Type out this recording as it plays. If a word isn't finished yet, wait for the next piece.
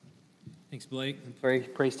Thanks, Blake.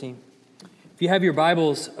 Praise team. If you have your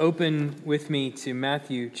Bibles, open with me to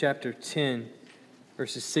Matthew chapter 10,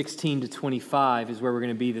 verses 16 to 25 is where we're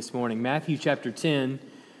going to be this morning. Matthew chapter 10,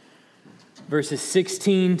 verses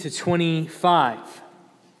 16 to 25.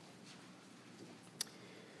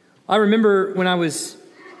 I remember when I was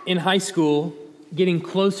in high school, getting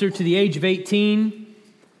closer to the age of 18,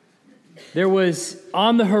 there was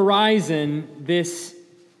on the horizon this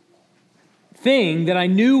thing that I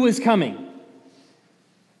knew was coming.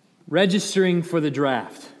 Registering for the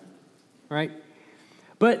draft, right?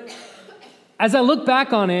 But as I look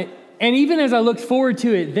back on it, and even as I looked forward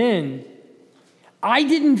to it then, I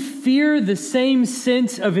didn't fear the same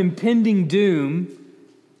sense of impending doom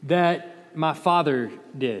that my father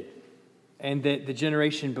did, and that the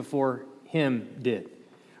generation before him did.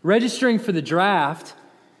 Registering for the draft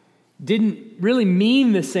didn't really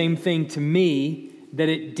mean the same thing to me that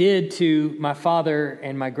it did to my father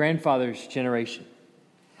and my grandfather's generation.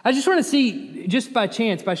 I just want to see, just by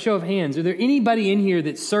chance, by show of hands, are there anybody in here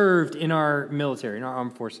that served in our military, in our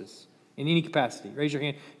armed forces, in any capacity? Raise your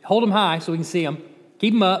hand. Hold them high so we can see them.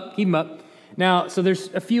 Keep them up. Keep them up. Now, so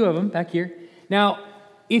there's a few of them back here. Now,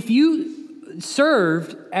 if you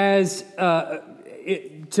served as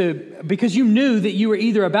because you knew that you were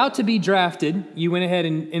either about to be drafted, you went ahead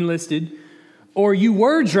and enlisted, or you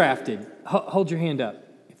were drafted. Hold your hand up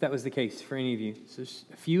if that was the case for any of you. So there's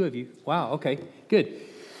a few of you. Wow, okay, good.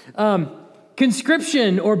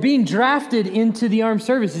 Conscription or being drafted into the armed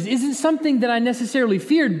services isn't something that I necessarily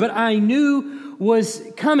feared, but I knew was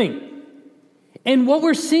coming. And what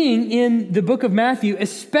we're seeing in the book of Matthew,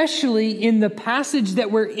 especially in the passage that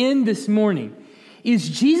we're in this morning, is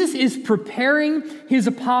Jesus is preparing his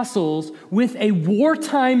apostles with a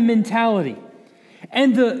wartime mentality.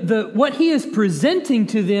 And what he is presenting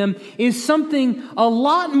to them is something a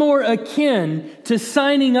lot more akin to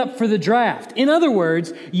signing up for the draft. In other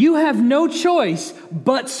words, you have no choice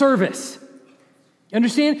but service.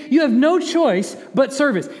 Understand? You have no choice but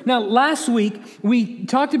service. Now, last week, we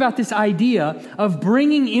talked about this idea of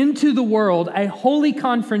bringing into the world a holy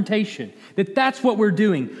confrontation. That's what we're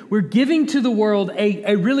doing. We're giving to the world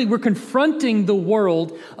we're confronting the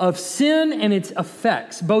world of sin and its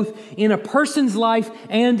effects, both in a person's life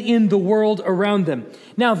and in the world around them.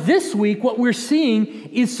 Now, this week, what we're seeing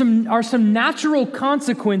are some natural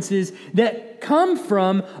consequences that come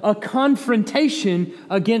from a confrontation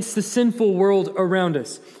against the sinful world around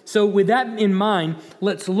us. So with that in mind,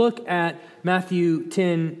 let's look at Matthew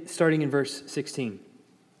 10, starting in verse 16.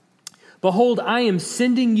 Behold, I am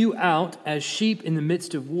sending you out as sheep in the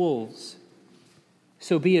midst of wolves.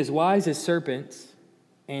 So be as wise as serpents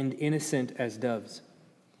and innocent as doves.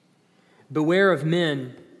 Beware of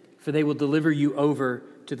men, for they will deliver you over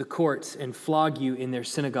to the courts and flog you in their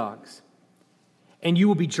synagogues. And you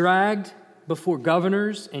will be dragged before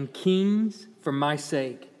governors and kings for my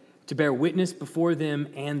sake, to bear witness before them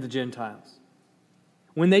and the Gentiles.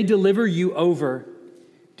 When they deliver you over,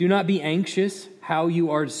 do not be anxious how you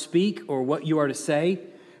are to speak or what you are to say,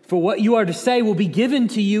 for what you are to say will be given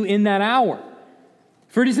to you in that hour.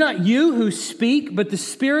 For it is not you who speak, but the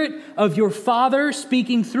Spirit of your Father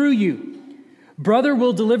speaking through you. Brother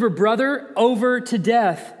will deliver brother over to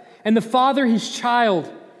death, and the father his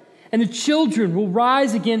child, and the children will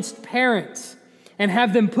rise against parents and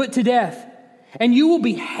have them put to death. And you will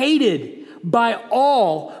be hated by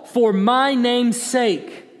all for my name's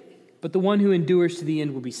sake, but the one who endures to the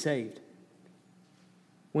end will be saved.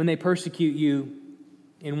 When they persecute you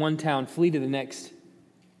in one town, flee to the next.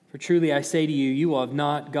 For truly I say to you, you will have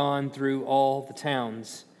not gone through all the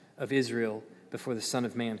towns of Israel before the Son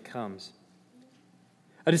of Man comes.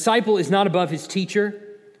 A disciple is not above his teacher,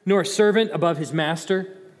 nor a servant above his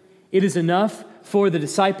master. It is enough for the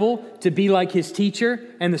disciple to be like his teacher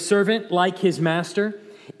and the servant like his master.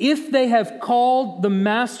 If they have called the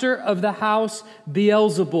master of the house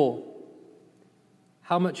Beelzebul,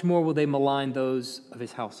 how much more will they malign those of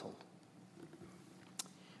his household?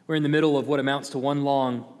 We're in the middle of what amounts to one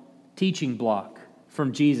long teaching block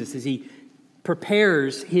from Jesus as he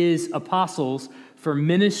prepares his apostles for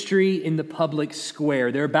ministry in the public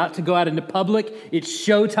square. They're about to go out into public. It's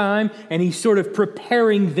showtime, and he's sort of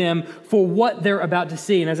preparing them for what they're about to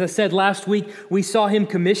see. And as I said last week, we saw him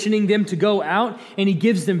commissioning them to go out, and he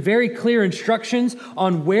gives them very clear instructions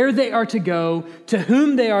on where they are to go, to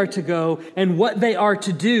whom they are to go, and what they are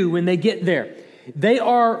to do when they get there. They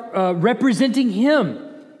are representing him.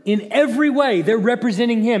 In every way, they're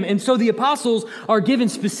representing him. And so the apostles are given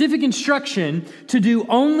specific instruction to do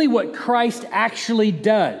only what Christ actually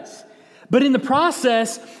does. But in the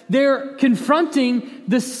process, they're confronting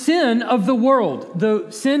the sin of the world. The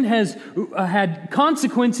sin has had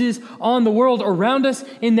consequences on the world around us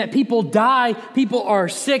in that people die, people are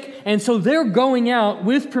sick, and so they're going out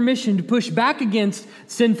with permission to push back against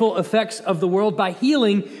sinful effects of the world by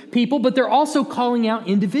healing people, but they're also calling out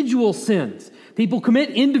individual sins. People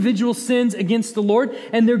commit individual sins against the Lord,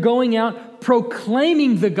 and they're going out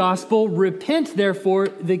proclaiming the gospel. Repent, therefore,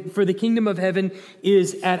 for the kingdom of heaven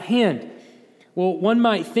is at hand. Well, one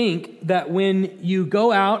might think that when you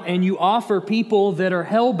go out and you offer people that are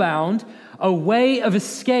hell-bound a way of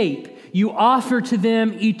escape, you offer to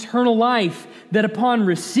them eternal life, that upon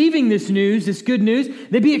receiving this news, this good news,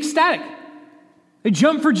 they'd be ecstatic. They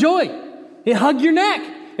jump for joy. They hug your neck.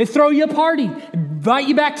 They throw you a party, invite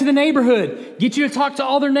you back to the neighborhood, get you to talk to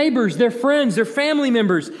all their neighbors, their friends, their family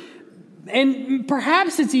members. And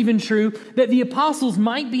perhaps it's even true that the apostles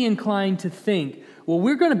might be inclined to think, well,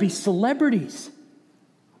 we're going to be celebrities.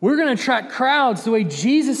 We're going to attract crowds the way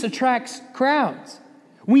Jesus attracts crowds.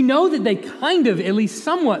 We know that they kind of, at least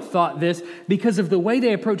somewhat, thought this because of the way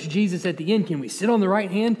they approached Jesus at the end. Can we sit on the right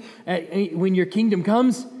hand when your kingdom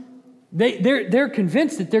comes? They're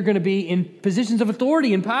convinced that they're going to be in positions of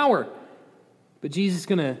authority and power. But Jesus is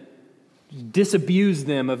going to disabuse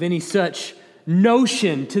them of any such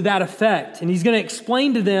notion to that effect. And he's going to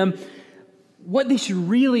explain to them what they should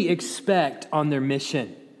really expect on their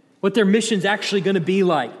mission, what their mission's actually going to be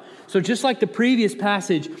like. So just like the previous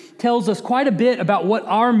passage tells us quite a bit about what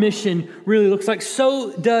our mission really looks like,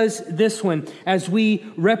 so does this one as we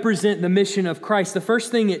represent the mission of Christ. The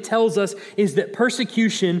first thing it tells us is that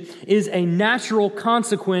persecution is a natural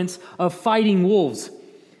consequence of fighting wolves.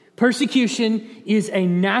 Persecution is a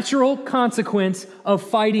natural consequence of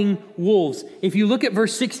fighting wolves. If you look at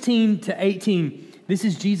verse 16 to 18, this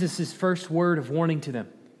is Jesus' first word of warning to them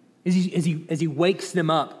as he wakes them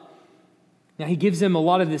up. Now, he gives them a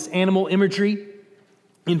lot of this animal imagery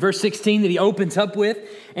in verse 16 that he opens up with,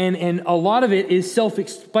 and a lot of it is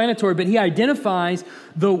self-explanatory, but he identifies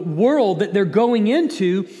the world that they're going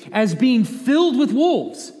into as being filled with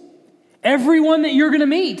wolves. Everyone that you're going to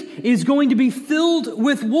meet is going to be filled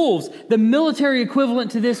with wolves. The military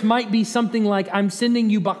equivalent to this might be something like, I'm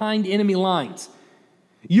sending you behind enemy lines.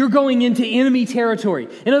 You're going into enemy territory.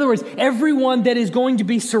 In other words, everyone that is going to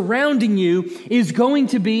be surrounding you is going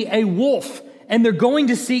to be a wolf, and they're going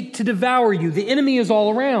to seek to devour you. The enemy is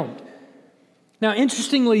all around. Now,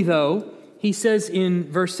 interestingly, though, he says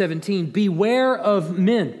in verse 17, beware of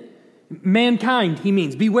men. Mankind, he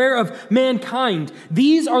means. Beware of mankind.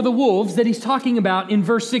 These are the wolves that he's talking about in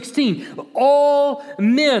verse 16. All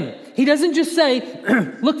men. He doesn't just say,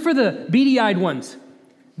 look for the beady-eyed ones.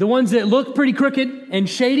 The ones that look pretty crooked and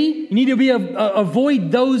shady, you need to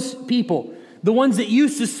avoid those people. The ones that you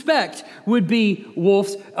suspect would be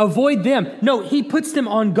wolves, avoid them. No, he puts them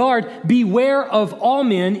on guard. Beware of all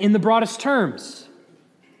men in the broadest terms.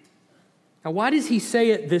 Now, why does he say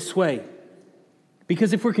it this way?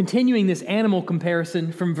 Because if we're continuing this animal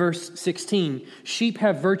comparison from verse 16, sheep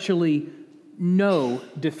have virtually no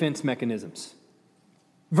defense mechanisms.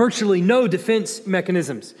 Virtually no defense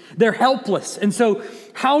mechanisms. They're helpless. And so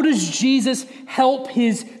how does Jesus help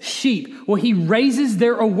his sheep? Well, he raises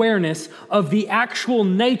their awareness of the actual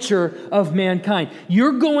nature of mankind.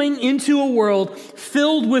 You're going into a world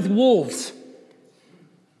filled with wolves.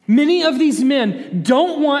 Many of these men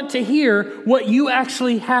don't want to hear what you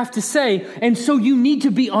actually have to say, and so you need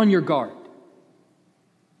to be on your guard.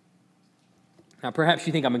 Now, perhaps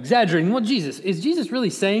you think I'm exaggerating. Well, is Jesus really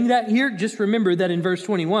saying that here? Just remember that in verse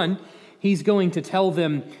 21, he's going to tell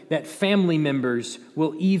them that family members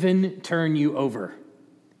will even turn you over.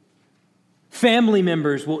 Family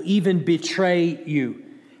members will even betray you.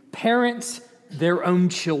 Parents, their own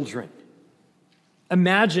children.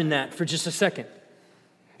 Imagine that for just a second.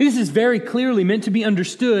 This is very clearly meant to be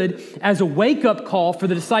understood as a wake-up call for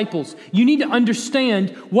the disciples. You need to understand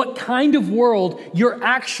what kind of world you're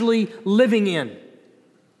actually living in.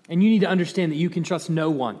 And you need to understand that you can trust no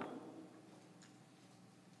one.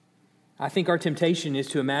 I think our temptation is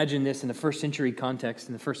to imagine this in the first century context,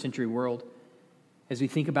 in the first century world, as we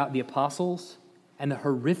think about the apostles and the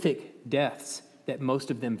horrific deaths that most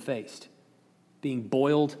of them faced. Being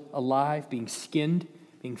boiled alive, being skinned,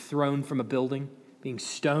 being thrown from a building, being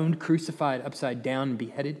stoned, crucified upside down, and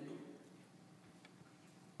beheaded.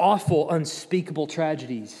 Awful, unspeakable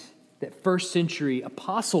tragedies that first century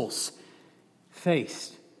apostles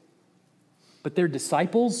faced. But their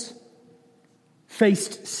disciples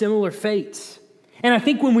faced similar fates. And I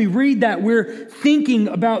think when we read that, we're thinking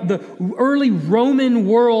about the early Roman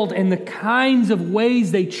world and the kinds of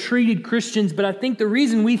ways they treated Christians. But I think the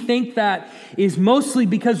reason we think that is mostly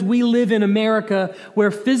because we live in America,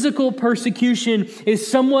 where physical persecution is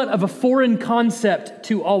somewhat of a foreign concept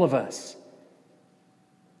to all of us.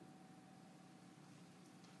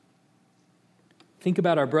 Think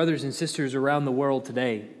about our brothers and sisters around the world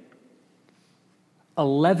today.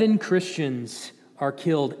 11 Christians are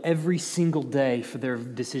killed every single day for their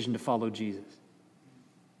decision to follow Jesus.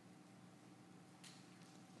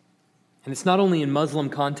 And it's not only in Muslim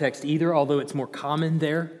context either, although it's more common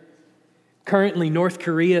there. Currently, North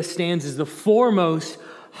Korea stands as the foremost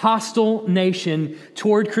hostile nation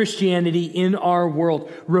toward Christianity in our world.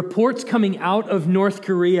 Reports coming out of North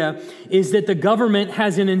Korea is that the government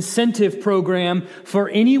has an incentive program for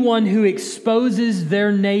anyone who exposes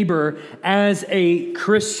their neighbor as a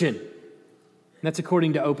Christian. That's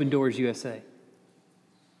according to Open Doors USA.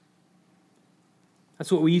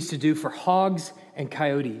 That's what we used to do for hogs and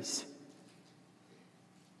coyotes.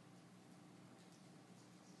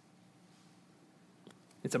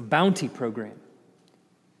 It's a bounty program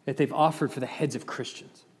that they've offered for the heads of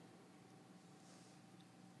Christians.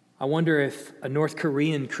 I wonder if a North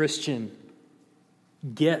Korean Christian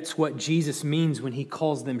gets what Jesus means when he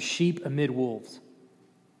calls them sheep amid wolves.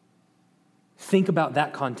 Think about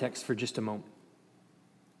that context for just a moment.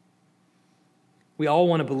 We all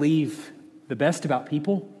want to believe the best about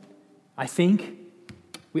people, I think.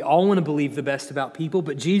 We all want to believe the best about people,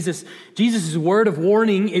 but Jesus' word of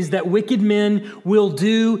warning is that wicked men will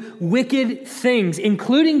do wicked things,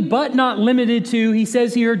 including but not limited to, he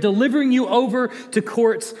says here, delivering you over to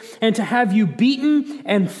courts and to have you beaten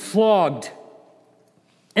and flogged.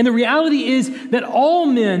 And the reality is that all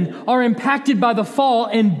men are impacted by the fall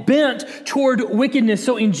and bent toward wickedness.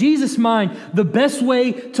 So in Jesus' mind, the best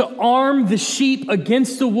way to arm the sheep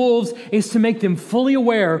against the wolves is to make them fully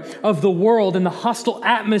aware of the world and the hostile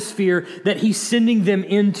atmosphere that he's sending them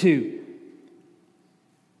into.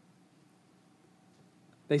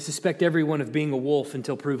 They suspect everyone of being a wolf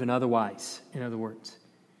until proven otherwise, in other words.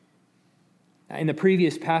 In the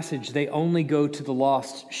previous passage, they only go to the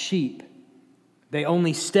lost sheep. They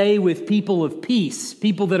only stay with people of peace,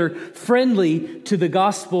 people that are friendly to the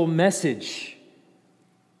gospel message.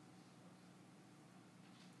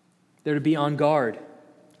 They're to be on guard.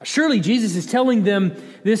 Surely Jesus is telling them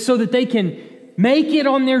this so that they can make it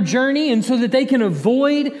on their journey and so that they can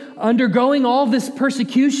avoid undergoing all this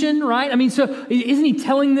persecution, right? I mean, so isn't he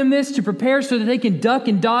telling them this to prepare so that they can duck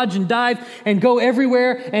and dodge and dive and go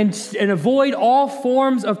everywhere and avoid all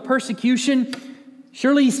forms of persecution?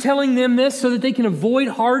 Surely he's telling them this so that they can avoid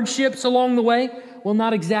hardships along the way? Well,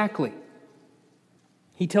 not exactly.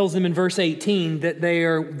 He tells them in verse 18 that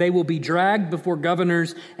they will be dragged before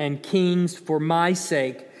governors and kings for my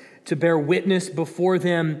sake, to bear witness before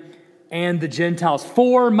them and the Gentiles.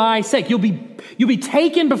 For my sake. You'll be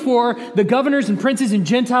taken before the governors and princes and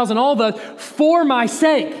Gentiles and all those for my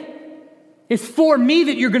sake. It's for me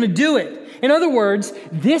that you're going to do it. In other words,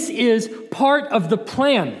 this is part of the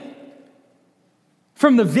plan.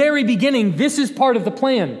 From the very beginning, this is part of the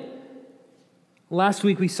plan. Last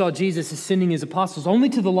week we saw Jesus sending his apostles only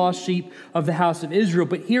to the lost sheep of the house of Israel.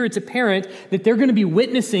 But here it's apparent that they're going to be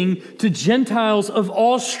witnessing to Gentiles of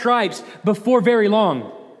all stripes before very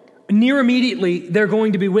long. Near immediately, they're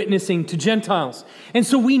going to be witnessing to Gentiles. And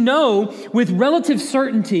so we know with relative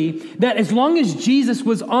certainty that as long as Jesus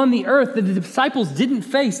was on the earth, that the disciples didn't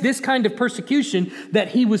face this kind of persecution that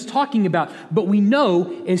he was talking about. But we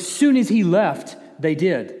know as soon as he left, they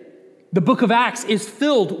did. The book of Acts is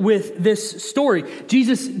filled with this story.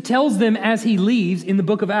 Jesus tells them as he leaves in the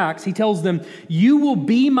book of Acts, he tells them, you will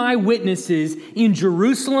be my witnesses in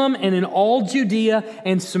Jerusalem and in all Judea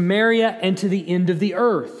and Samaria and to the end of the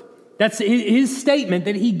earth. That's his statement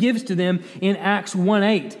that he gives to them in Acts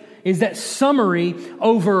 1:8, is that summary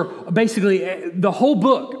over basically the whole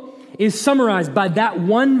book is summarized by that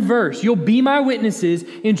one verse. You'll be my witnesses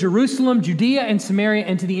in Jerusalem, Judea, and Samaria,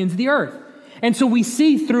 and to the ends of the earth. And so we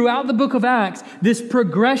see throughout the book of Acts this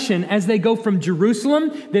progression as they go from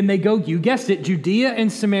Jerusalem, then they go, you guessed it, Judea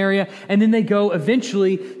and Samaria, and then they go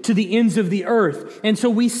eventually to the ends of the earth. And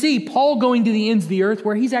so we see Paul going to the ends of the earth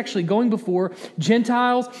where he's actually going before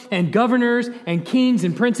Gentiles and governors and kings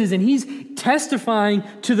and princes, and he's testifying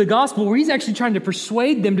to the gospel where he's actually trying to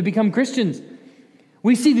persuade them to become Christians.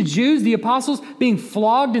 We see the Jews, the apostles, being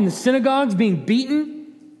flogged in the synagogues, being beaten.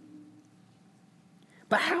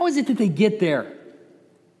 But how is it that they get there?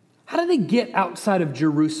 How do they get outside of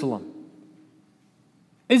Jerusalem?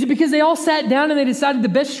 Is it because they all sat down and they decided the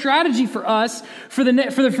best strategy for us for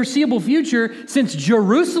the foreseeable future, since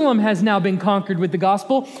Jerusalem has now been conquered with the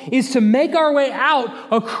gospel, is to make our way out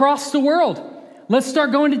across the world? Let's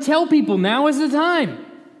start going to tell people, now is the time.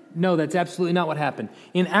 No, that's absolutely not what happened.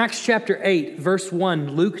 In Acts chapter 8, verse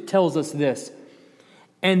 1, Luke tells us this.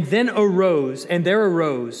 And there arose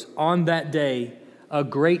on that day a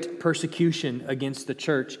great persecution against the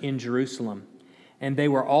church in Jerusalem. And they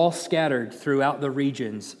were all scattered throughout the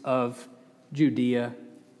regions of Judea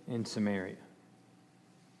and Samaria.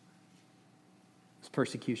 It's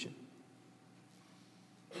persecution.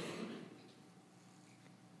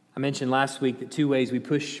 I mentioned last week that 2 ways we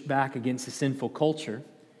push back against the sinful culture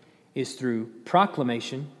is through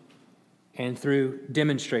proclamation and through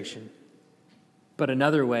demonstration. But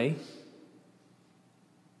another way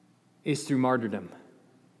is through martyrdom.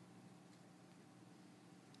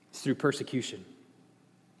 It's through persecution.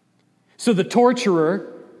 So the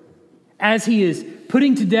torturer, as he is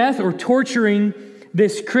putting to death or torturing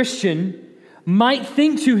this Christian, might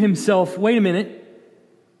think to himself, wait a minute,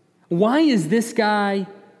 why is this guy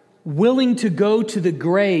willing to go to the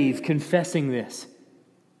grave confessing this?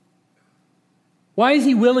 Why is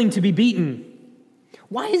he willing to be beaten?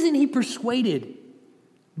 Why isn't he persuaded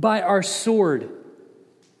by our sword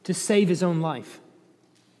to save his own life?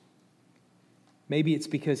 Maybe it's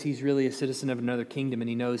because he's really a citizen of another kingdom and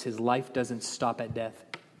he knows his life doesn't stop at death.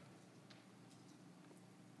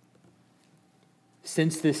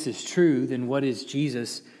 Since this is true, then what is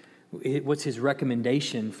Jesus? What's his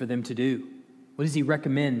recommendation for them to do? What does he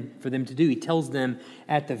recommend for them to do? He tells them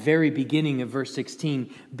at the very beginning of verse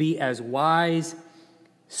 16, be as wise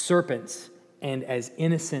serpents and as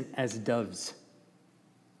innocent as doves.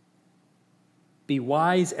 Be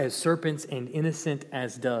wise as serpents and innocent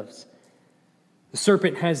as doves. The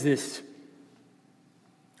serpent has this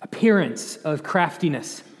appearance of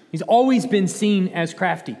craftiness. He's always been seen as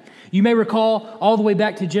crafty. You may recall all the way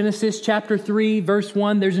back to Genesis chapter 3, verse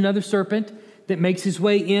 1, there's another serpent that makes his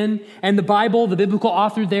way in. And the Bible, the biblical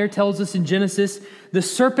author there tells us in Genesis, the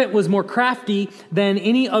serpent was more crafty than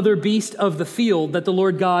any other beast of the field that the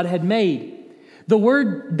Lord God had made. The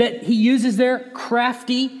word that he uses there,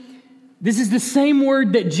 crafty, this is the same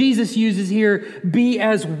word that Jesus uses here, be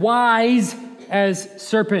as wise as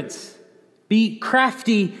serpents. Be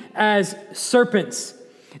crafty as serpents.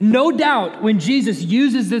 No doubt when Jesus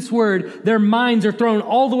uses this word, their minds are thrown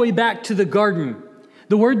all the way back to the garden.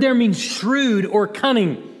 The word there means shrewd or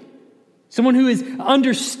cunning. Someone who is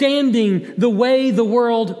understanding the way the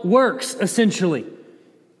world works, essentially.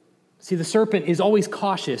 See, the serpent is always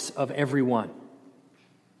cautious of everyone.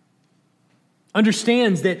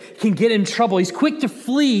 Understands that can get in trouble. He's quick to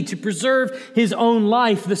flee to preserve his own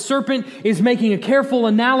life. The serpent is making a careful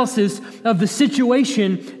analysis of the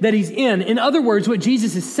situation that he's in. In other words, what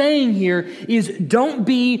Jesus is saying here is don't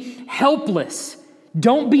be helpless.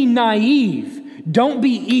 Don't be naive. Don't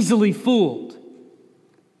be easily fooled.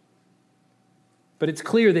 But it's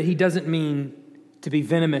clear that he doesn't mean to be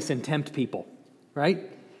venomous and tempt people, right?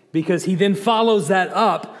 Because he then follows that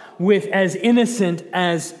up with as innocent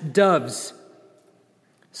as doves.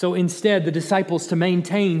 So instead, the disciples to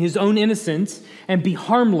maintain his own innocence and be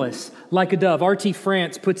harmless like a dove. R.T.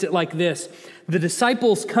 France puts it like this: the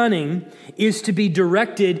disciples' cunning is to be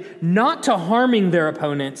directed not to harming their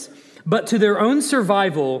opponents, but to their own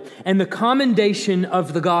survival and the commendation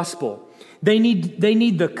of the gospel. They need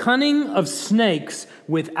the cunning of snakes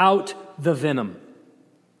without the venom.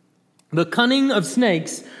 The cunning of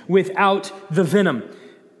snakes without the venom.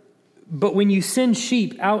 But when you send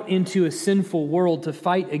sheep out into a sinful world to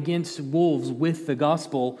fight against wolves with the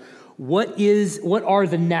gospel, what are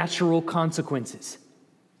the natural consequences?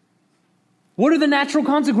 What are the natural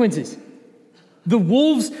consequences? The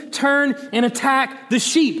wolves turn and attack the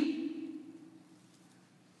sheep.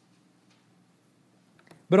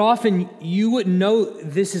 But often you wouldn't know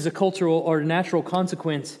this is a cultural or natural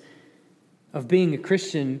consequence of being a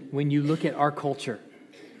Christian when you look at our culture,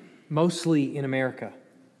 mostly in America.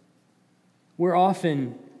 We're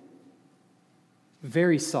often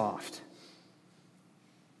very soft.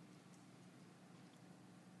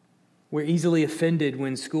 We're easily offended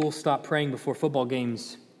when schools stop praying before football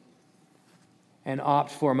games and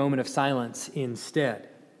opt for a moment of silence instead.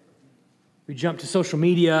 We jump to social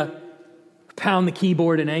media, pound the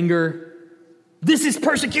keyboard in anger. This is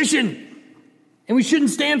persecution, and we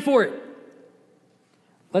shouldn't stand for it.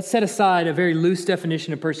 Let's set aside a very loose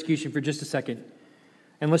definition of persecution for just a second.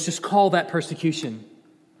 And let's just call that persecution.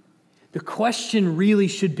 The question really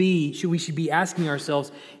should be asking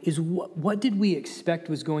ourselves is what did we expect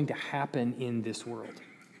was going to happen in this world?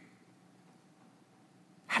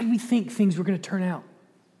 How did we think things were going to turn out?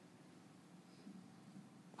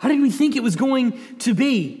 How did we think it was going to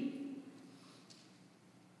be?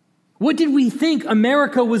 What did we think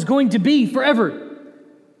America was going to be forever?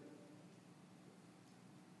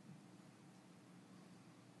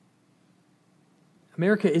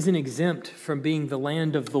 America isn't exempt from being the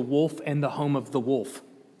land of the wolf and the home of the wolf.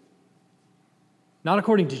 Not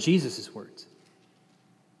according to Jesus' words.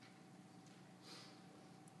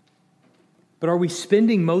 But are we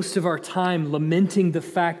spending most of our time lamenting the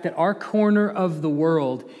fact that our corner of the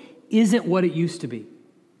world isn't what it used to be?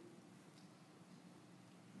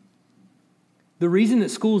 The reason that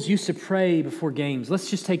schools used to pray before games, let's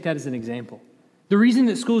just take that as an example. The reason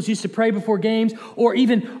that schools used to pray before games or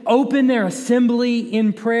even open their assembly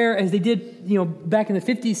in prayer as they did, back in the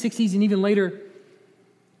 50s, 60s, and even later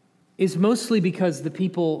is mostly because the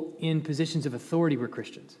people in positions of authority were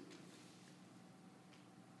Christians.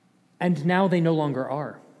 And now they no longer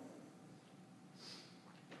are.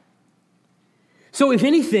 So if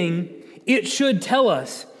anything, it should tell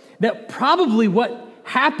us that probably what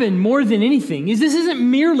happened more than anything is this isn't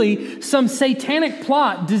merely some satanic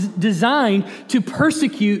plot designed to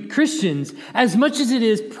persecute Christians as much as it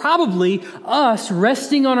is probably us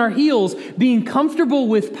resting on our heels, being comfortable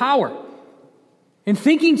with power and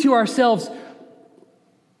thinking to ourselves,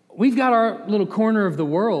 we've got our little corner of the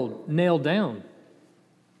world nailed down.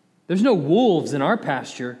 There's no wolves in our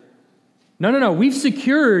pasture. No. We've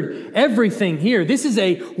secured everything here. This is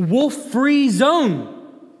a wolf-free zone.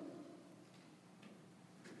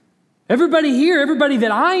 Everybody here, everybody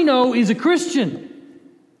that I know is a Christian.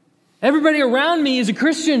 Everybody around me is a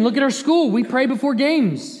Christian. Look at our school. We pray before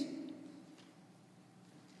games.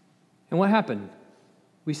 And what happened?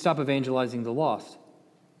 We stopped evangelizing the lost.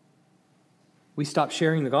 We stopped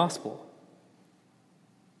sharing the gospel.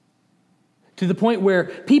 To the point where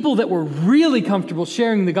people that were really comfortable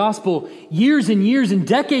sharing the gospel years and years and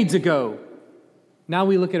decades ago, now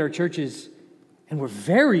we look at our churches and we're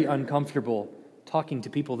very uncomfortable talking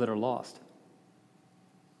to people that are lost.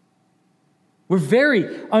 We're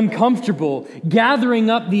very uncomfortable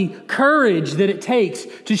gathering up the courage that it takes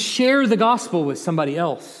to share the gospel with somebody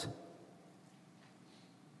else.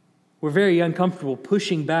 We're very uncomfortable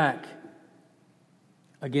pushing back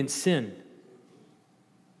against sin.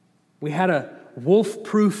 We had a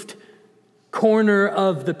wolf-proofed corner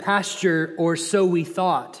of the pasture, or so we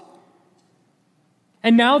thought.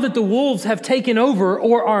 And now that the wolves have taken over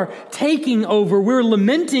or are taking over, we're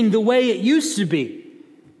lamenting the way it used to be.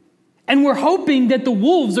 And we're hoping that the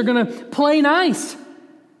wolves are going to play nice.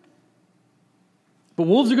 But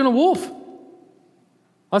wolves are going to wolf.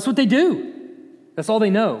 That's what they do. That's all they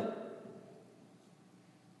know.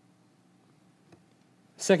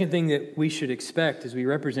 Second thing that we should expect as we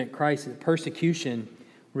represent Christ is that persecution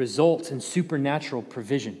results in supernatural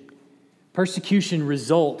provision. Persecution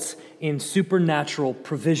results in supernatural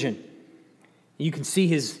provision. You can see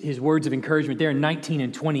his words of encouragement there in 19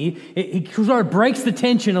 and 20. He sort of breaks the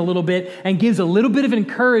tension a little bit and gives a little bit of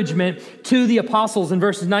encouragement to the apostles in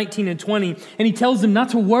verses 19 and 20. And he tells them not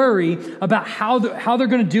to worry about how they're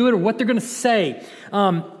going to do it or what they're going to say.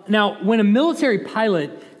 Now, when a military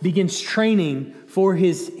pilot begins training for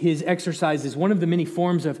his exercises, one of the many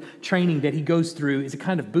forms of training that he goes through is a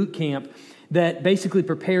kind of boot camp that basically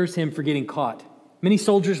prepares him for getting caught. Many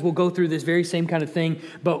soldiers will go through this very same kind of thing,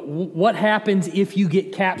 but what happens if you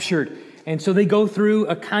get captured? And so they go through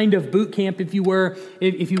a kind of boot camp, if you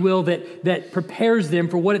will, that prepares them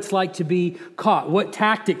for what it's like to be caught. What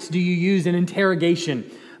tactics do you use in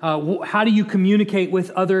interrogation? How do you communicate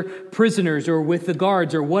with other prisoners or with the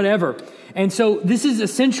guards or whatever? And so this is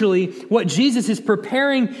essentially what Jesus is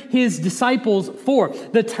preparing his disciples for.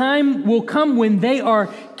 The time will come when they are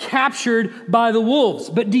captured by the wolves.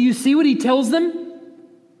 But do you see what he tells them?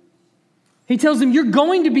 He tells them, you're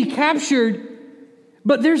going to be captured,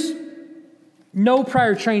 but there's no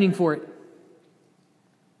prior training for it.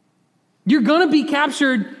 You're going to be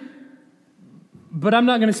captured, but I'm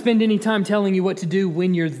not going to spend any time telling you what to do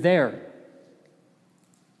when you're there.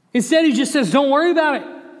 Instead, he just says, don't worry about it.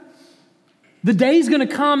 The day's going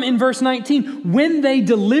to come in verse 19 when they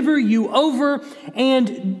deliver you over,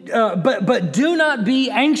 and but do not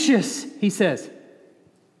be anxious, he says.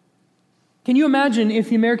 Can you imagine if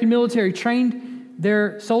the American military trained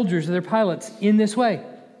their soldiers, their pilots, in this way?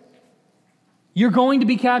 You're going to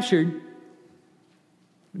be captured.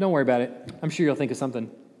 Don't worry about it. I'm sure you'll think of something.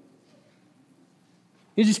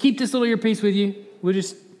 You just keep this little earpiece with you.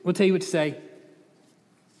 We'll tell you what to say.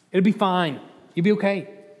 It'll be fine. You'll be okay.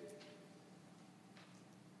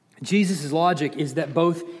 Jesus' logic is that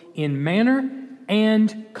both in manner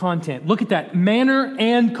and content. Look at that, manner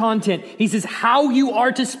and content. He says how you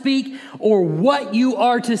are to speak or what you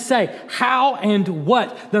are to say. How and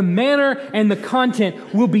what. The manner and the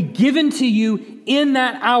content will be given to you in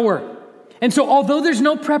that hour. And so although there's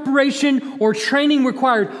no preparation or training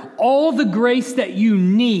required, all the grace that you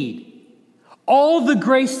need, all the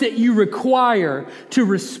grace that you require to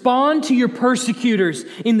respond to your persecutors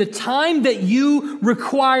in the time that you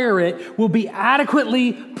require it will be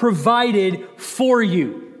adequately provided for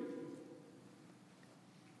you.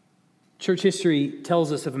 Church history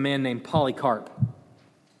tells us of a man named Polycarp.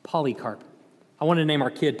 Polycarp. I wanted to name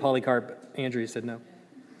our kid Polycarp, but Andrea said no.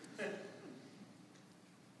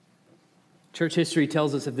 Church history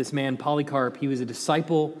tells us of this man, Polycarp. He was a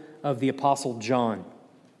disciple of the Apostle John.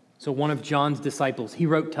 So one of John's disciples. He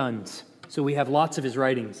wrote tons. So we have lots of his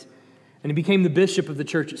writings. And he became the bishop of the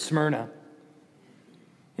church at Smyrna.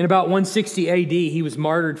 In about 160 AD, he was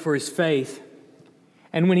martyred for his faith.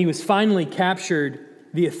 And when he was finally captured,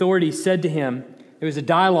 the authorities said to him, there was a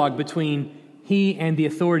dialogue between he and the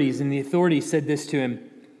authorities, and the authorities said this to him,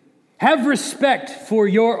 "Have respect for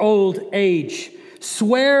your old age.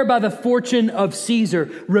 Swear by the fortune of Caesar.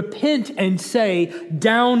 Repent and say,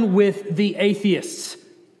 down with the atheists."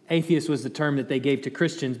 Atheist was the term that they gave to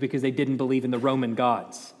Christians because they didn't believe in the Roman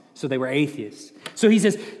gods. So they were atheists. So he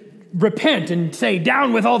says, repent and say,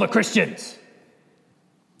 down with all the Christians.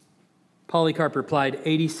 Polycarp replied,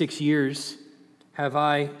 86 years have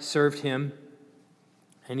I served him,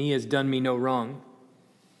 and he has done me no wrong.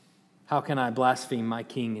 How can I blaspheme my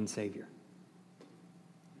King and Savior?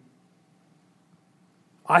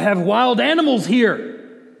 I have wild animals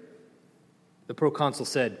here, the proconsul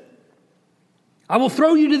said. I will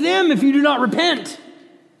throw you to them if you do not repent.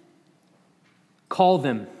 Call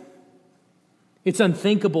them. It's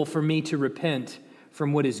unthinkable for me to repent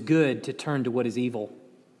from what is good to turn to what is evil.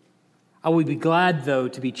 I would be glad, though,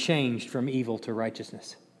 to be changed from evil to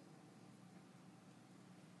righteousness.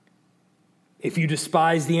 If you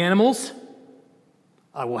despise the animals,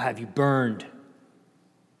 I will have you burned.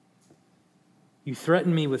 You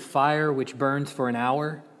threaten me with fire which burns for an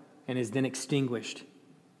hour and is then extinguished.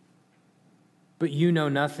 But you know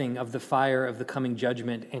nothing of the fire of the coming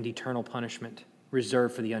judgment and eternal punishment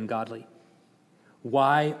reserved for the ungodly.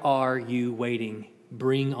 Why are you waiting?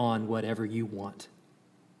 Bring on whatever you want.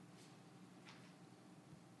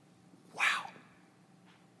 Wow.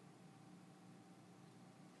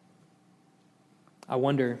 I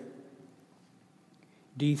wonder,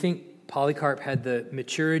 do you think Polycarp had the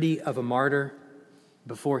maturity of a martyr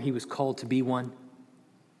before he was called to be one?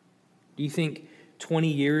 Do you think 20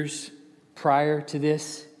 years prior to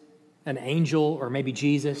this, an angel or maybe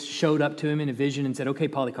Jesus showed up to him in a vision and said, okay,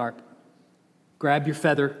 Polycarp, grab your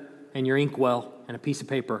feather and your inkwell and a piece of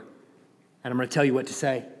paper, and I'm going to tell you what to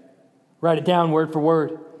say. Write it down word for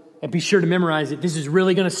word, and be sure to memorize it. This is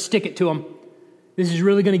really going to stick it to them. This is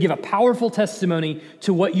really going to give a powerful testimony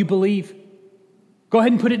to what you believe. Go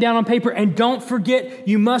ahead and put it down on paper, and don't forget,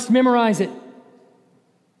 you must memorize it.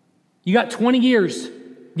 You got 20 years,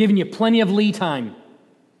 giving you plenty of lead time.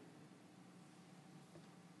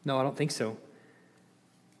 No, I don't think so.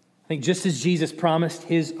 I think just as Jesus promised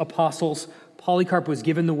his apostles, Polycarp was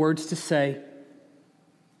given the words to say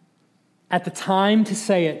at the time to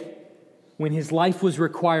say it when his life was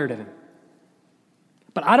required of him.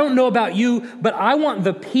 But I don't know about you, but I want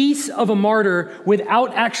the peace of a martyr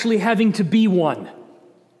without actually having to be one.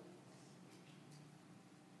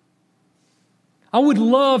 I would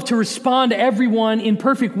love to respond to everyone in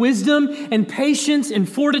perfect wisdom and patience and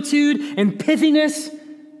fortitude and pithiness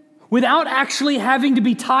without actually having to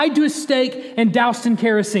be tied to a stake and doused in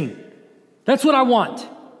kerosene. That's what I want.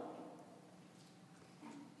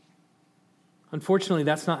 Unfortunately,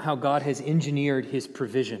 that's not how God has engineered his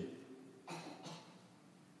provision.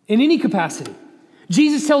 In any capacity.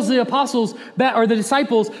 Jesus tells the apostles or the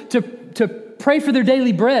disciples to pray for their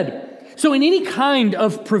daily bread. So in any kind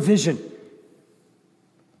of provision,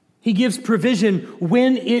 he gives provision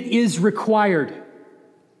when it is required.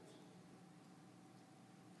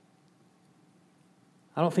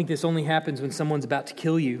 I don't think this only happens when someone's about to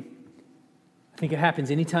kill you. I think it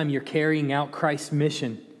happens anytime you're carrying out Christ's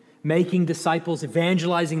mission, making disciples,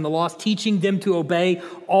 evangelizing the lost, teaching them to obey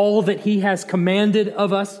all that he has commanded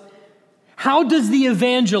of us. How does the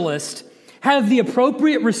evangelist have the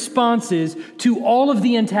appropriate responses to all of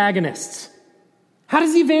the antagonists? How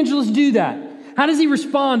does the evangelist do that? How does he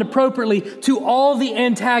respond appropriately to all the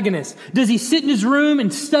antagonists? Does he sit in his room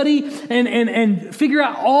and study and figure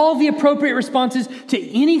out all the appropriate responses to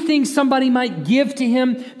anything somebody might give to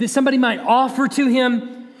him, that somebody might offer to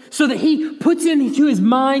him, so that he puts into his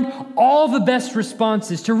mind all the best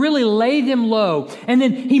responses to really lay them low. And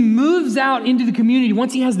then he moves out into the community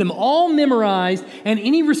once he has them all memorized, and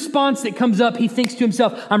any response that comes up, he thinks to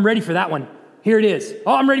himself, I'm ready for that one. Here it is.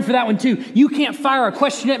 Oh, I'm ready for that one too. You can't fire a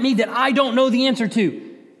question at me that I don't know the answer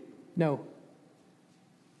to. No.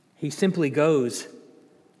 He simply goes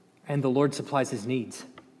and the Lord supplies his needs.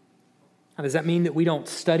 Now, does that mean that we don't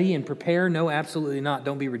study and prepare? No, absolutely not.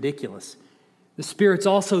 Don't be ridiculous. The Spirit's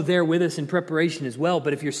also there with us in preparation as well.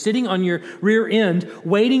 But if you're sitting on your rear end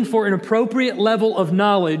waiting for an appropriate level of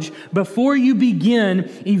knowledge before you begin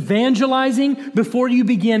evangelizing, before you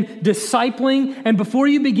begin discipling, and before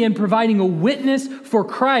you begin providing a witness for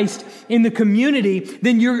Christ in the community,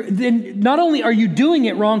 then not only are you doing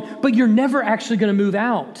it wrong, but you're never actually going to move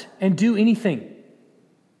out and do anything.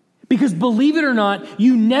 Because believe it or not,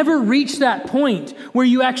 you never reach that point where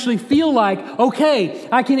you actually feel like, okay,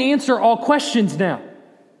 I can answer all questions now.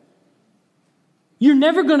 You're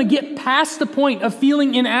never going to get past the point of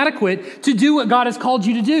feeling inadequate to do what God has called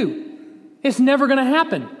you to do. It's never going to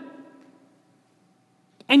happen.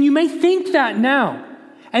 And you may think that now.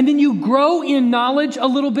 And then you grow in knowledge a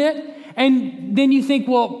little bit. And then you think,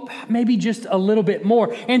 well, maybe just a little bit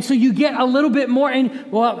more. And so you get a little bit more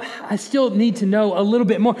and, well, I still need to know a little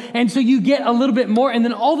bit more. And so you get a little bit more. And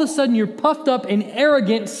then all of a sudden you're puffed up and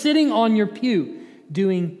arrogant, sitting on your pew,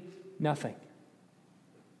 doing nothing.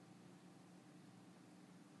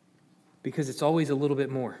 Because it's always a little bit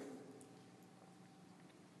more.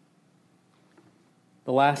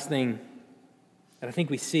 The last thing that I think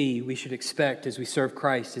we should expect as we serve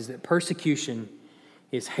Christ is that persecution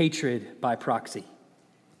is hatred by proxy.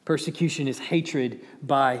 Persecution is hatred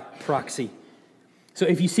by proxy. So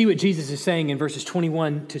if you see what Jesus is saying in verses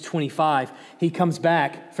 21 to 25, he comes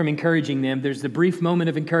back from encouraging them. There's the brief moment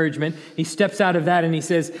of encouragement. He steps out of that and he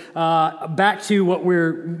says, back to what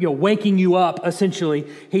we're waking you up, essentially.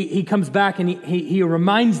 He comes back and he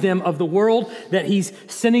reminds them of the world that he's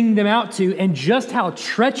sending them out to and just how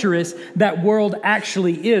treacherous that world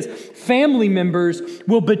actually is. Family members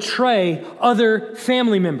will betray other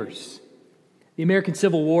family members. The American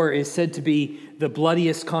Civil War is said to be the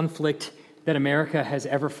bloodiest conflict that America has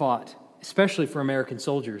ever fought, especially for American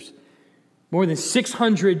soldiers. More than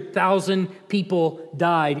 600,000 people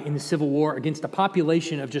died in the Civil War against a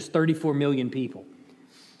population of just 34 million people.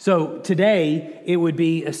 So today, it would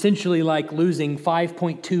be essentially like losing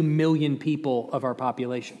 5.2 million people of our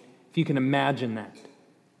population, if you can imagine that.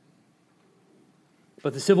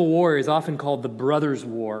 But the Civil War is often called the Brothers'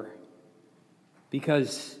 War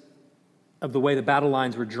because of the way the battle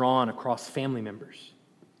lines were drawn across family members.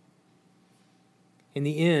 In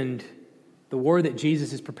the end, the war that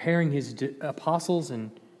Jesus is preparing his apostles and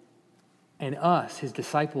us, his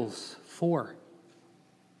disciples, for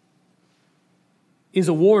is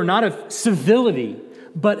a war not of civility,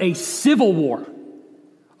 but a civil war.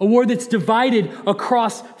 A war that's divided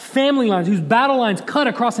across family lines, whose battle lines cut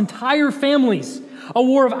across entire families. A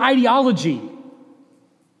war of ideology.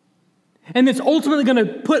 And that's ultimately going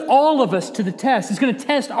to put all of us to the test. It's going to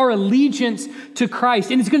test our allegiance to Christ.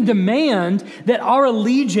 And it's going to demand that our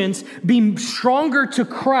allegiance be stronger to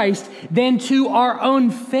Christ than to our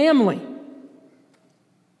own family.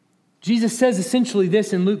 Jesus says essentially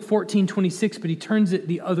this in Luke 14:26, but he turns it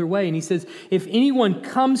the other way. And he says, if anyone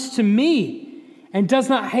comes to me and does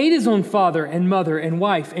not hate his own father and mother and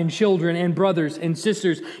wife and children and brothers and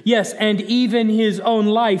sisters, yes, and even his own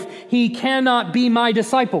life, he cannot be my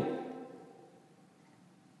disciple.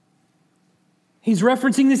 He's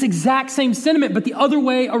referencing this exact same sentiment, but the other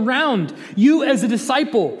way around. You as a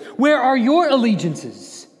disciple, where are your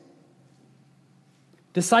allegiances?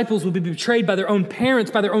 Disciples will be betrayed by their own parents,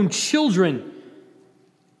 by their own children.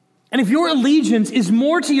 And if your allegiance is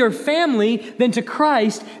more to your family than to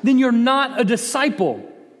Christ, then you're not a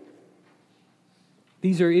disciple.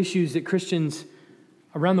 These are issues that Christians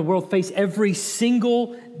around the world face every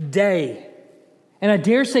single day. And I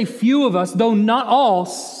dare say few of us, though not all,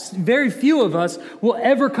 very few of us will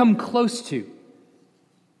ever come close to.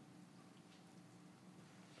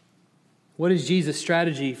 What is Jesus'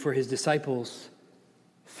 strategy for his disciples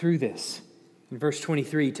through this? In verse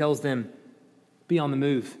 23, he tells them, be on the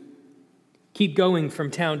move. Keep going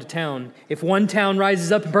from town to town. If one town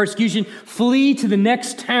rises up in persecution, flee to the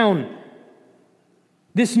next town.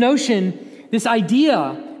 This notion, this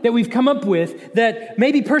idea that we've come up with that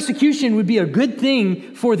maybe persecution would be a good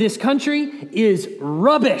thing for this country is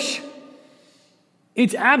rubbish.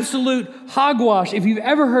 It's absolute hogwash if you've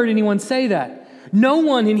ever heard anyone say that. No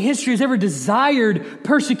one in history has ever desired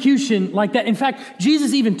persecution like that. In fact,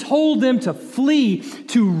 Jesus even told them to flee,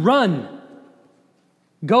 to run,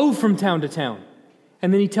 go from town to town.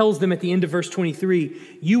 And then he tells them at the end of verse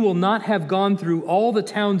 23, you will not have gone through all the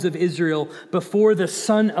towns of Israel before the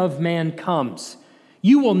Son of Man comes.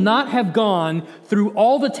 You will not have gone through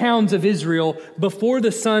all the towns of Israel before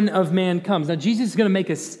the Son of Man comes. Now, Jesus is going to make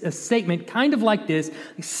a statement kind of like this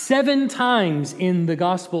 7 times in the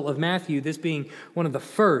Gospel of Matthew, this being one of the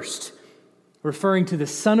first, referring to the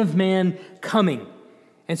Son of Man coming.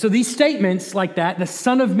 And so these statements like that, the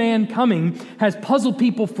Son of Man coming, has puzzled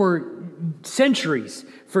people for centuries,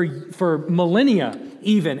 for millennia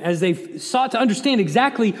even, as they've sought to understand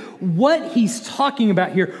exactly what he's talking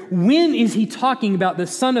about here. When is he talking about the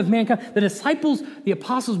Son of Man coming? The disciples, the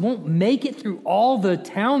apostles won't make it through all the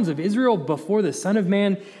towns of Israel before the Son of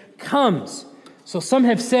Man comes. So some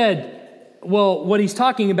have said, well, what he's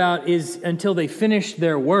talking about is until they finish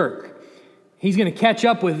their work. He's going to catch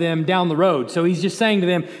up with them down the road. So he's just saying to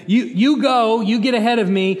them, you go, you get ahead of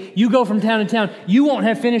me, you go from town to town. You won't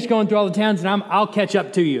have finished going through all the towns, and I'll catch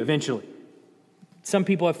up to you eventually. Some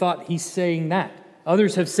people have thought he's saying that.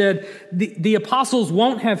 Others have said the apostles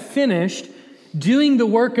won't have finished doing the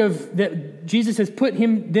work that Jesus has put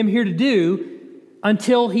them here to do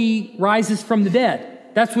until he rises from the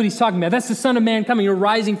dead. That's what he's talking about. That's the Son of Man coming, or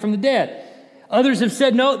rising from the dead. Others have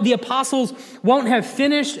said, no, the apostles won't have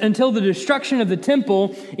finished until the destruction of the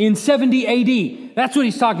temple in 70 AD. That's what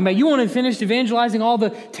he's talking about. You won't have finished evangelizing all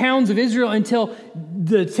the towns of Israel until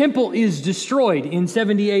the temple is destroyed in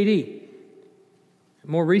 70 AD.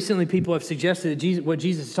 More recently, people have suggested that what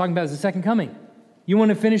Jesus is talking about is the second coming. You won't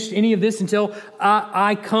have finished any of this until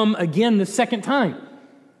I come again the second time.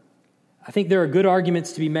 I think there are good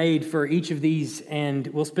arguments to be made for each of these, and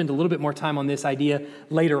we'll spend a little bit more time on this idea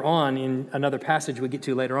later on in another passage we get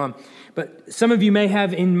to later on. But some of you may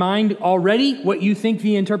have in mind already what you think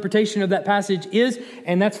the interpretation of that passage is,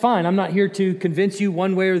 and that's fine. I'm not here to convince you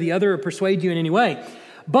one way or the other or persuade you in any way.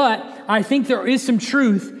 But I think there is some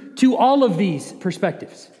truth to all of these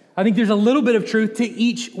perspectives. I think there's a little bit of truth to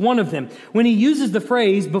each one of them. When he uses the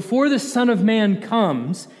phrase, before the Son of Man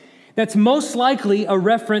comes, that's most likely a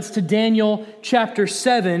reference to Daniel chapter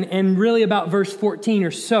 7 and really about verse 14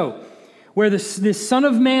 or so, where this Son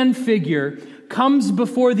of Man figure comes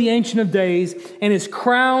before the Ancient of Days and is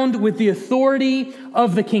crowned with the authority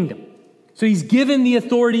of the kingdom. So he's given the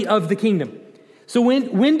authority of the kingdom. So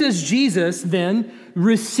when does Jesus then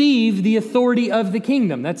receive the authority of the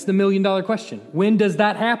kingdom? That's the million-dollar question. When does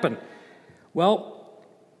that happen? Well,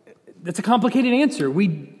 that's a complicated answer. We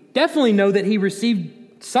definitely know that he received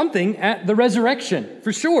something at the resurrection,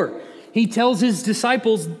 for sure. He tells his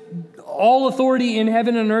disciples, all authority in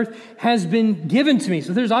heaven and earth has been given to me.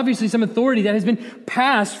 So there's obviously some authority that has been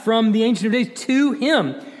passed from the Ancient of Days to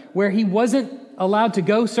him, where he wasn't allowed to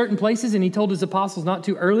go certain places, and he told his apostles not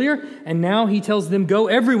to earlier, and now he tells them go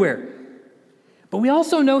everywhere. But we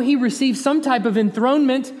also know he received some type of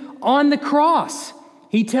enthronement on the cross.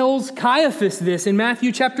 He tells Caiaphas this in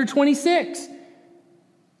Matthew chapter 26.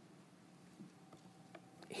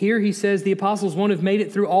 Here he says the apostles won't have made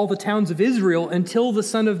it through all the towns of Israel until the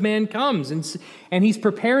Son of Man comes. And he's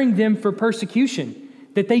preparing them for persecution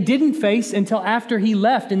that they didn't face until after he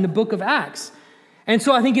left in the book of Acts. And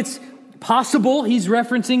so I think it's possible he's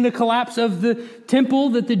referencing the collapse of the temple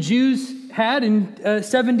that the Jews had in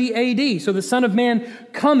 70 AD. So the Son of Man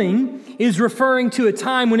coming is referring to a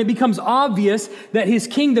time when it becomes obvious that his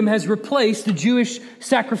kingdom has replaced the Jewish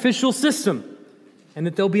sacrificial system, and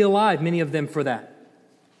that they'll be alive, many of them, for that.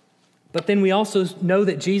 But then we also know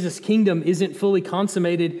that Jesus' kingdom isn't fully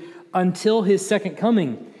consummated until his second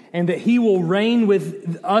coming, and that he will reign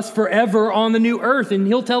with us forever on the new earth. And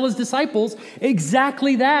he'll tell his disciples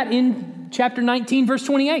exactly that in chapter 19, verse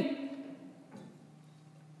 28.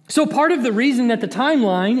 So part of the reason that the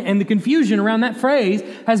timeline and the confusion around that phrase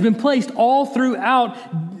has been placed all throughout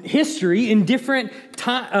history in different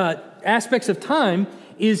aspects of time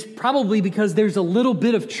is probably because there's a little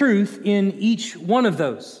bit of truth in each one of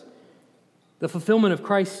those. The fulfillment of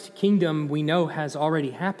Christ's kingdom, we know, has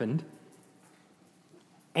already happened,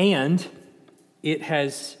 and it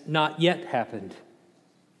has not yet happened.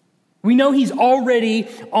 We know he's already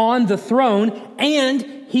on the throne, and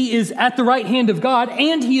he is at the right hand of God,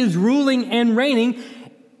 and he is ruling and reigning,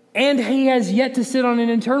 and he has yet to sit on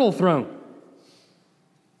an eternal throne.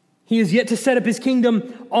 He has yet to set up his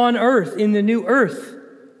kingdom on earth, in the new earth.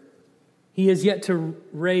 He has yet to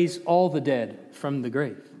raise all the dead from the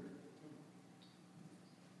grave.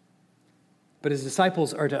 But his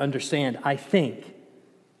disciples are to understand, I think,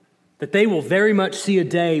 that they will very much see a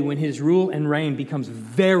day when his rule and reign becomes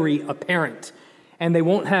very apparent, and they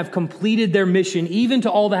won't have completed their mission, even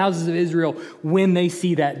to all the houses of Israel, when they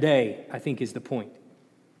see that day, I think is the point.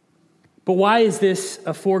 But why is this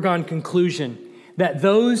a foregone conclusion? that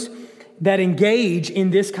those that engage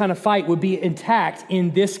in this kind of fight would be attacked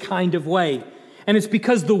in this kind of way. And it's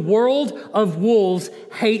because the world of wolves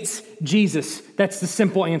hates Jesus. That's the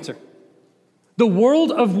simple answer. The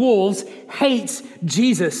world of wolves hates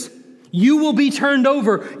Jesus. You will be turned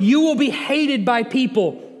over. You will be hated by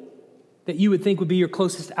people that you would think would be your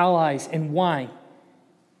closest allies. And why?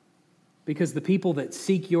 Because the people that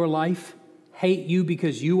seek your life hate you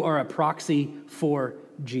because you are a proxy for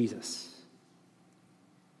Jesus.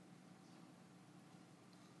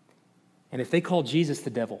 And if they call Jesus the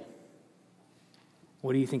devil,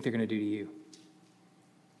 what do you think they're going to do to you?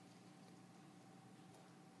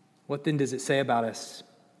 What then does it say about us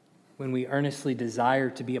when we earnestly desire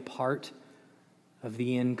to be a part of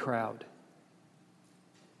the in crowd?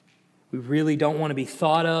 We really don't want to be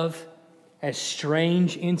thought of as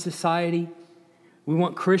strange in society. We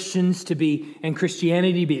want Christians to be, and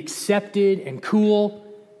Christianity to be accepted and cool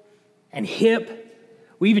and hip.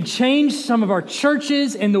 We even changed some of our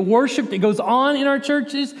churches and the worship that goes on in our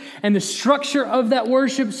churches and the structure of that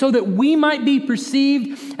worship so that we might be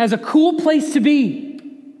perceived as a cool place to be.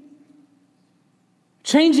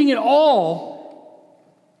 Changing it all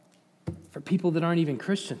for people that aren't even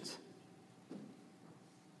Christians.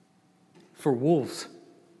 For wolves.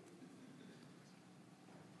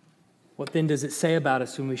 What then does it say about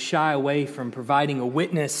us when we shy away from providing a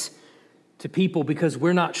witness to people because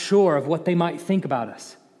we're not sure of what they might think about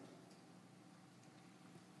us?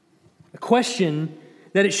 The question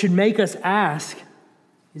that it should make us ask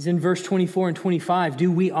is in verse 24 and 25.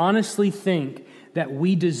 Do we honestly think that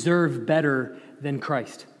we deserve better than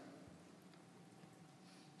Christ?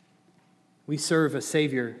 We serve a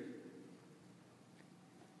Savior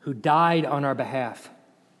who died on our behalf,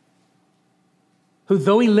 who,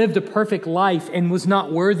 though he lived a perfect life and was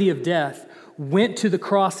not worthy of death, went to the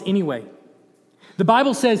cross anyway. The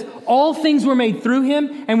Bible says all things were made through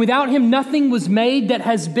him, and without him nothing was made that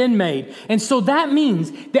has been made. And so that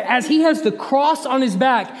means that as he has the cross on his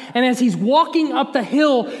back, and as he's walking up the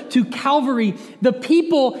hill to Calvary, the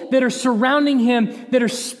people that are surrounding him, that are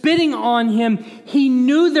spitting on him, he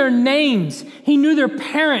knew their names. He knew their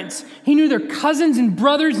parents. He knew their cousins and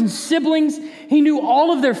brothers and siblings. He knew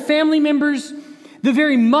all of their family members. The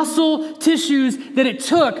very muscle tissues that it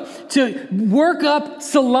took to work up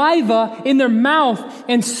saliva in their mouth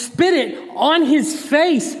and spit it on his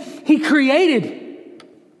face, he created.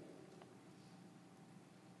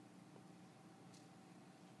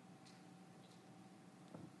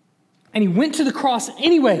 And he went to the cross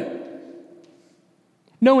anyway,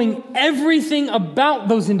 knowing everything about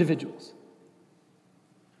those individuals.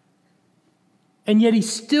 And yet he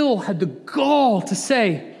still had the gall to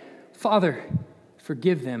say, Father,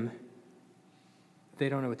 forgive them. They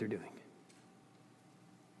don't know what they're doing.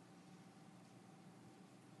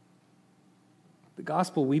 The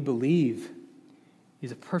gospel we believe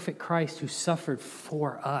is a perfect Christ who suffered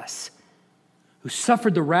for us, who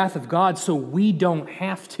suffered the wrath of God so we don't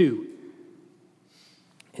have to,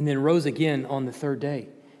 and then rose again on the third day.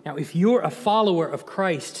 Now, if you're a follower of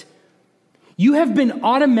Christ, you have been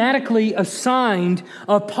automatically assigned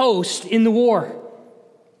a post in the war.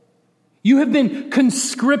 You have been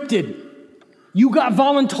conscripted. You got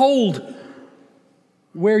voluntold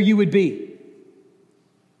where you would be.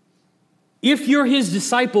 If you're his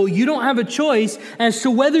disciple, you don't have a choice as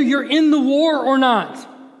to whether you're in the war or not.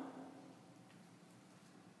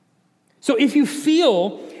 So if you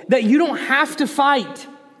feel that you don't have to fight,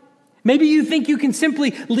 maybe you think you can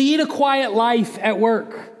simply lead a quiet life at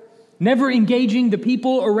work, never engaging the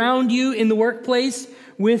people around you in the workplace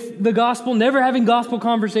with the gospel, never having gospel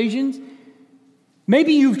conversations.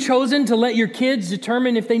 Maybe you've chosen to let your kids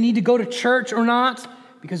determine if they need to go to church or not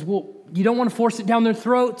because, you don't want to force it down their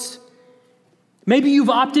throats. Maybe you've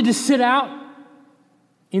opted to sit out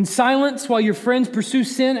in silence while your friends pursue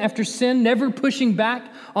sin after sin, never pushing back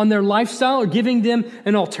on their lifestyle or giving them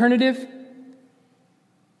an alternative.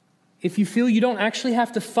 If you feel you don't actually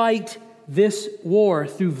have to fight this war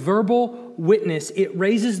through verbal witness, it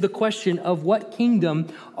raises the question of what kingdom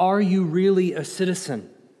are you really a citizen?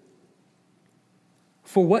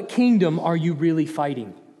 For what kingdom are you really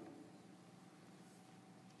fighting?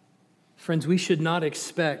 Friends, we should not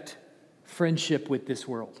expect friendship with this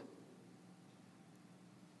world.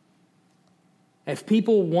 If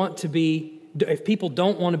people don't want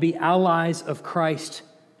to be allies of Christ,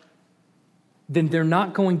 then they're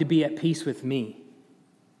not going to be at peace with me.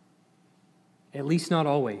 At least not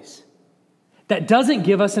always. That doesn't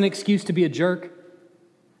give us an excuse to be a jerk.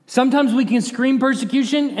 Sometimes we can scream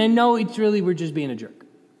persecution and no, we're just being a jerk.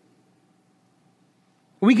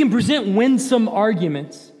 We can present winsome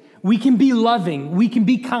arguments. We can be loving, we can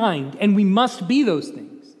be kind, and we must be those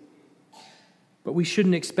things. But we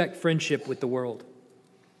shouldn't expect friendship with the world.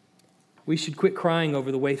 We should quit crying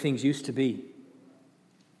over the way things used to be.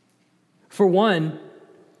 For one,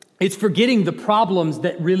 it's forgetting the problems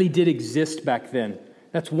that really did exist back then.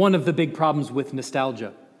 That's one of the big problems with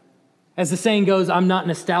nostalgia. As the saying goes, I'm not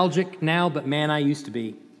nostalgic now, but man, I used to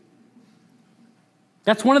be.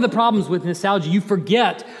 That's one of the problems with nostalgia. You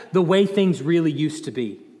forget the way things really used to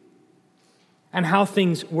be and how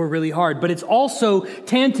things were really hard. But it's also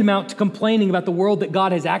tantamount to complaining about the world that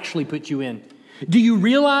God has actually put you in. Do you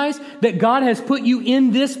realize that God has put you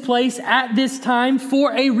in this place at this time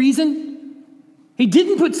for a reason? He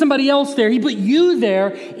didn't put somebody else there. He put you there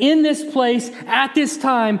in this place at this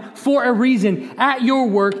time for a reason, at your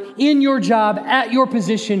work, in your job, at your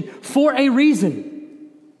position, for a reason.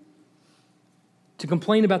 To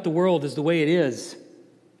complain about the world as the way it is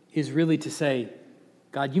really to say,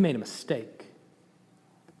 God, you made a mistake.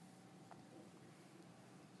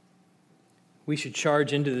 We should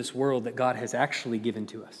charge into this world that God has actually given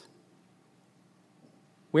to us.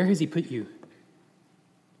 Where has He put you?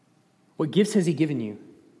 What gifts has He given you?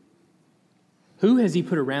 Who has He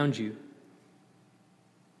put around you?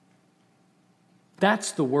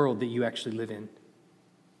 That's the world that you actually live in.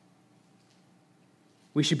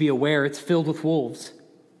 We should be aware it's filled with wolves.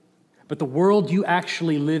 But the world you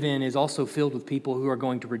actually live in is also filled with people who are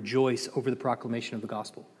going to rejoice over the proclamation of the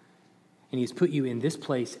gospel. And He has put you in this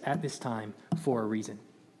place at this time for a reason.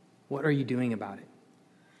 What are you doing about it?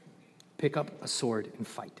 Pick up a sword and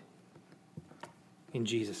fight. In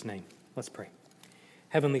Jesus' name, let's pray.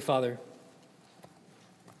 Heavenly Father,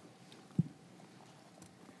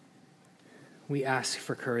 we ask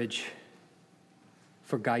for courage,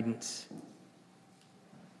 for guidance,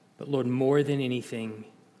 but Lord, more than anything,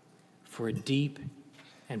 for a deep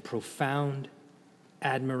and profound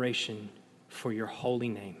admiration for your holy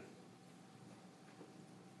name.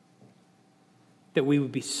 That we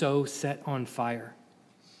would be so set on fire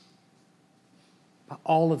by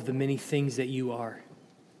all of the many things that you are,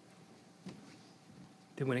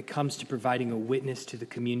 that when it comes to providing a witness to the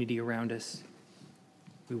community around us,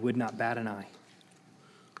 we would not bat an eye.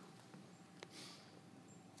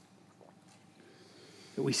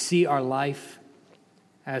 That we see our life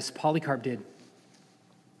as Polycarp did,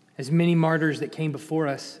 as many martyrs that came before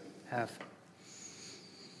us have.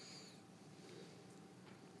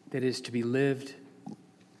 That is to be lived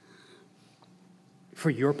for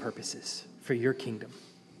your purposes, for your kingdom,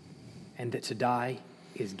 and that to die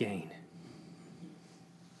is gain.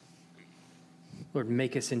 Lord,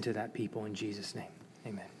 make us into that people in Jesus' name.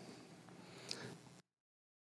 Amen.